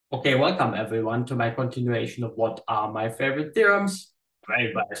Okay, welcome everyone to my continuation of what are my favorite theorems.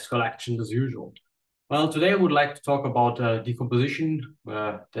 Very biased collection as usual. Well, today I would like to talk about decomposition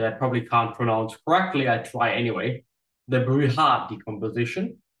that I probably can't pronounce correctly. I try anyway. The Bruhat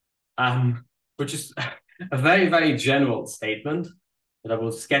decomposition, which is a very, very general statement that I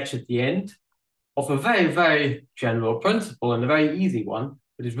will sketch at the end of a very, very general principle and a very easy one.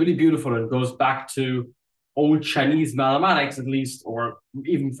 It is really beautiful and goes back to old Chinese mathematics, at least, or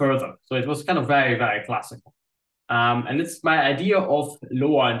even further. So it was kind of very, very classical. And it's my idea of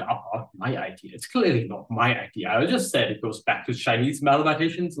lower and upper, my idea. It's clearly not my idea. I just said it goes back to Chinese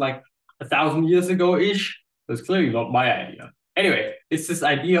mathematicians like 1,000 years ago-ish. It's clearly not my idea. Anyway, it's this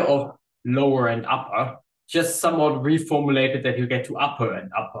idea of lower and upper, just somewhat reformulated that you get to upper and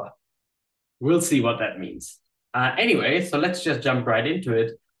upper. We'll see what that means. Anyway, so let's just jump right into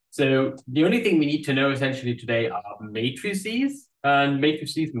it. So the only thing we need to know essentially today are matrices, and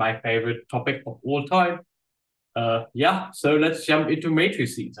matrices, my favorite topic of all time. Yeah, so let's jump into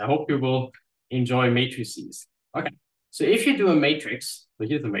matrices. I hope you will enjoy matrices. Okay, so if you do a matrix, so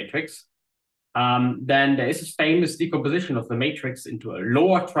here's a matrix, then there is a famous decomposition of the matrix into a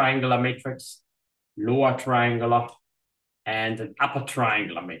lower triangular matrix, lower triangular, and an upper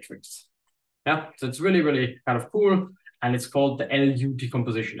triangular matrix. Yeah, so it's really, really kind of cool. And it's called the LU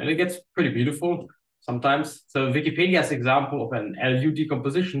decomposition. And it gets pretty beautiful sometimes. So Wikipedia's example of an LU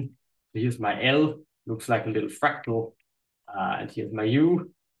decomposition, so here's my L, looks like a little fractal. And here's my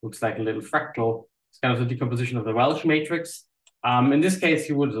U, looks like a little fractal. It's kind of the decomposition of the Welsh matrix. In this case,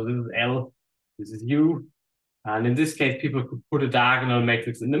 you would, so this is L, this is U. And in this case, people could put a diagonal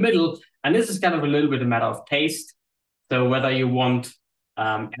matrix in the middle. And this is kind of a little bit a matter of taste. So whether you want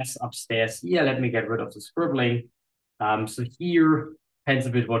S upstairs here, let me get rid of the scribbling. So here depends a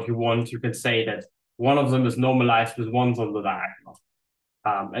bit what you want. You can say that one of them is normalized with ones on the diagonal.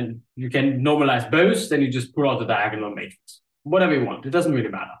 And you can normalize both, then you just pull out the diagonal matrix. Whatever you want, it doesn't really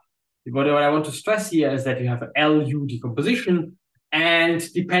matter. What I want to stress here is that you have an LU decomposition, and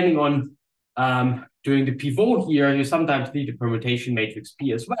depending on doing the pivot here, you sometimes need a permutation matrix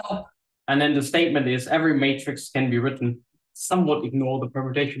P as well. And then the statement is every matrix can be written somewhat ignore the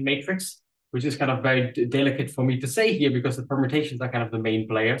permutation matrix, which is kind of very delicate for me to say here because the permutations are kind of the main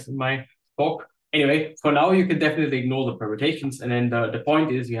players in my talk. Anyway, for now, you can definitely ignore the permutations. And then the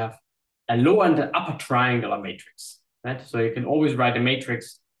point is you have a lower and an upper triangular matrix, right? So you can always write a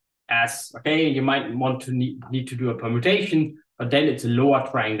matrix as, okay, you might want to need to do a permutation, but then it's a lower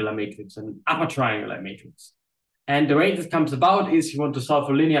triangular matrix and an upper triangular matrix. And the way this comes about is you want to solve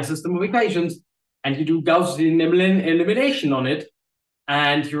a linear system of equations, and you do Gaussian elimination on it,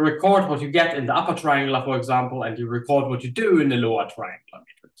 and you record what you get in the upper triangular, for example, and you record what you do in the lower triangular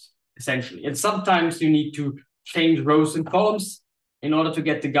matrix, essentially. And sometimes you need to change rows and columns in order to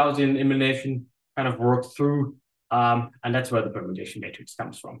get the Gaussian elimination kind of worked through, and that's where the permutation matrix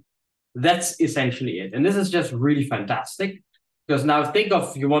comes from. That's essentially it. And this is just really fantastic, because now think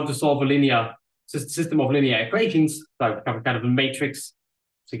of you want to solve a linear system of linear equations, like kind of a matrix,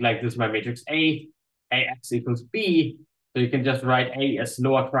 like this is my matrix A, AX equals B. So you can just write A as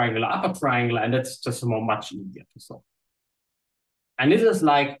lower triangular, upper triangular, and that's just much easier to solve. And this is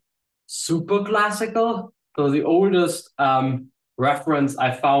like super classical. So the oldest reference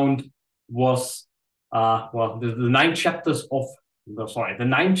I found was well, the 9 chapters of the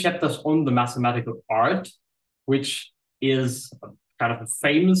 9 chapters on the mathematical art, which is kind of a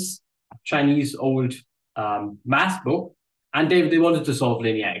famous Chinese old math book. And they wanted to solve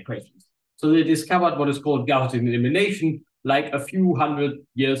linear equations. So they discovered what is called Gaussian elimination, like a few hundred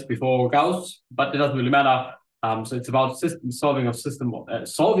years before Gauss, but it doesn't really matter. So it's about solving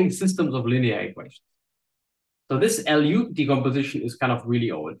systems of linear equations. So this LU decomposition is kind of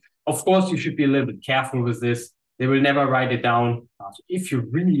really old. Of course, you should be a little bit careful with this. They will never write it down. So if you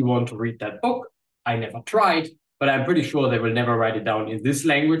really want to read that book, I never tried, but I'm pretty sure they will never write it down in this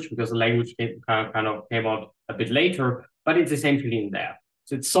language because the language kind of came out a bit later, but it's essentially in there.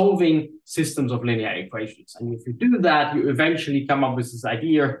 So it's solving systems of linear equations. And if you do that, you eventually come up with this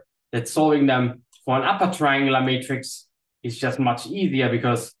idea that solving them for an upper triangular matrix is just much easier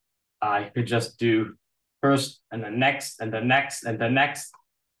because you could just do first and the next and the next and the next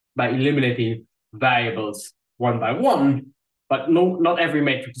by eliminating variables one by one. But no, not every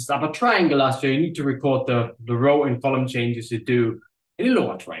matrix is upper triangular, so you need to record the row and column changes you do in a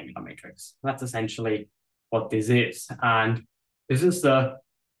lower triangular matrix. That's essentially what this is. And this is the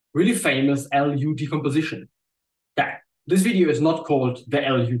really famous LU decomposition. Okay. This video is not called the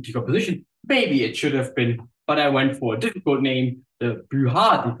LU decomposition. Maybe it should have been, but I went for a difficult name, the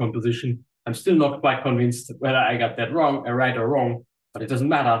Bruhat decomposition. I'm still not quite convinced whether I got that wrong, right or wrong. but it doesn't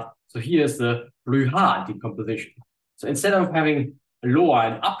matter. So here's the Bruhat decomposition. So instead of having lower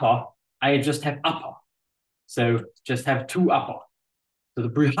and upper, I just have upper. So just have two upper. So the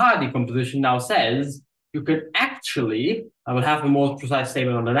Bruhat decomposition now says you can actually, I will have a more precise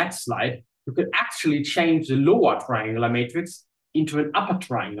statement on the next slide, you could actually change the lower triangular matrix into an upper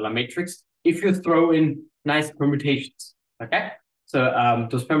triangular matrix if you throw in nice permutations, okay? So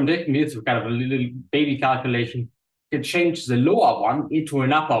those permutation means kind of a little baby calculation. You can change the lower one into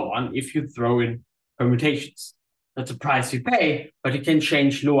an upper one if you throw in permutations. That's the price you pay, but you can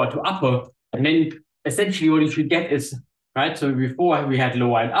change lower to upper, and then essentially what you should get is, right? So before we had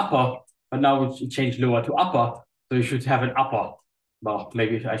lower and upper, but now we change lower to upper, so you should have an upper. Well,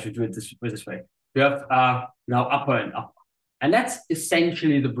 maybe I should do it this way. We have now upper and upper. And that's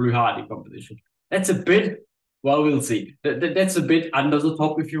essentially the Bruhat decomposition. That's a bit, well, we'll see. That's a bit under the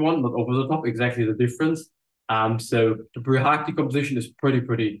top if you want, not over the top, exactly the difference. So the Bruhat decomposition is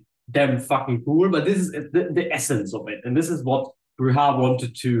pretty damn fucking cool, but this is the essence of it. And this is what Bruhat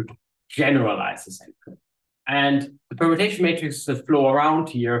wanted to generalize essentially. And the permutation matrices that flow around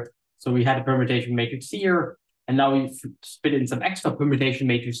here. So we had a permutation matrix here, and now we spit in some extra permutation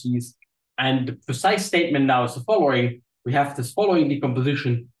matrices. And the precise statement now is the following. We have this following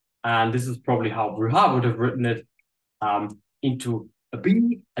decomposition, and this is probably how Bruhat would have written it, into a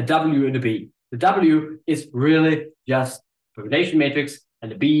B, a W, and a B. The W is really just permutation matrix,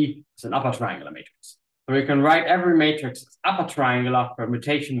 and the B is an upper triangular matrix. So we can write every matrix as upper triangular,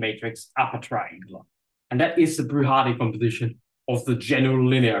 permutation matrix, upper triangular. And that is the Bruhat decomposition of the general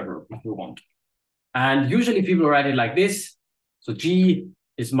linear group, if you want. And usually people write it like this. So G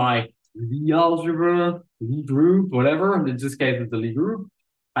is my Lie algebra, Lie group, whatever. In this case, it's the Lie group.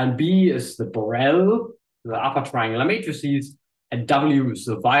 And B is the Borel, the upper triangular matrices. And W is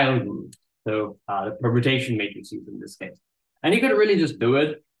the Weil group, so the permutation matrices in this case. And you could really just do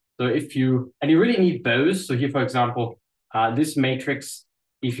it. So if you, and you really need both. So here, for example, this matrix,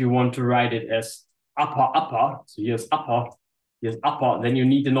 if you want to write it as upper, so here's upper, then you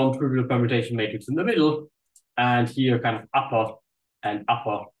need the non-trivial permutation matrix in the middle, and here kind of upper,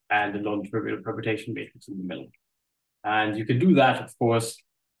 and the non-trivial permutation matrix in the middle. And you can do that, of course.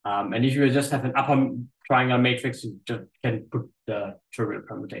 And if you just have an upper triangular matrix, you just can put the trivial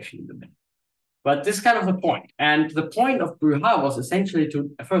permutation in the middle. But this is kind of the point. And the point of Bruhat was essentially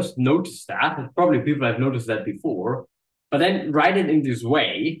to first notice that, and probably people have noticed that before, but then write it in this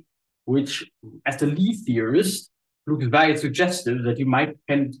way, which, as the Lie theorist, looks very suggestive that you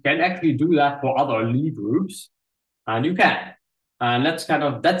can actually do that for other Lie groups, and you can. And that's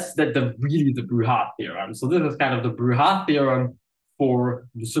really the Bruhat theorem. So this is kind of the Bruhat theorem for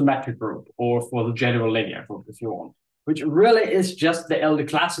the symmetric group, or for the general linear group, if you want, which really is just the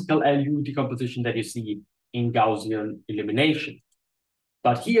classical LU decomposition that you see in Gaussian elimination.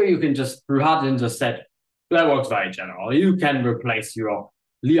 But here you can just, Bruhat just said, that works very general. You can replace your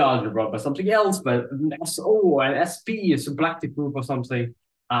Lie algebra by something else, but an SO or an SP, a symplectic group or something.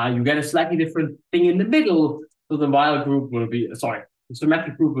 You get a slightly different thing in the middle. So the Weil group will be, the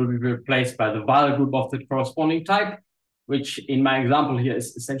symmetric group will be replaced by the Weil group of the corresponding type, which in my example here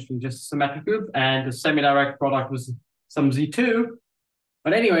is essentially just a symmetric group, and the semi-direct product with some Z2.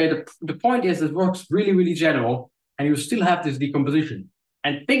 But anyway, the point is it works really general, and you still have this decomposition.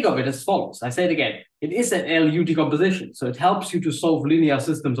 And think of it as follows. I say it again. It is an LU decomposition, so it helps you to solve linear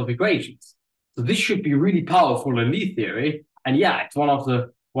systems of equations. So this should be really powerful in Lie theory. And yeah, it's one of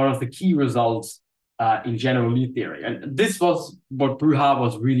the key results in general Lie theory. And this was what Bruhat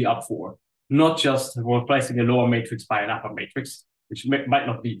was really up for, not just replacing a lower matrix by an upper matrix, which might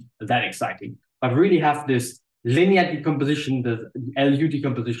not be that exciting, but really have this linear decomposition, the LU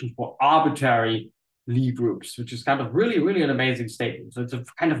decomposition for arbitrary Lie groups, which is kind of really an amazing statement. So it's a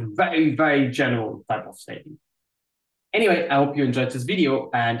kind of very general type of statement. Anyway, I hope you enjoyed this video,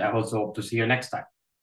 and I also hope to see you next time.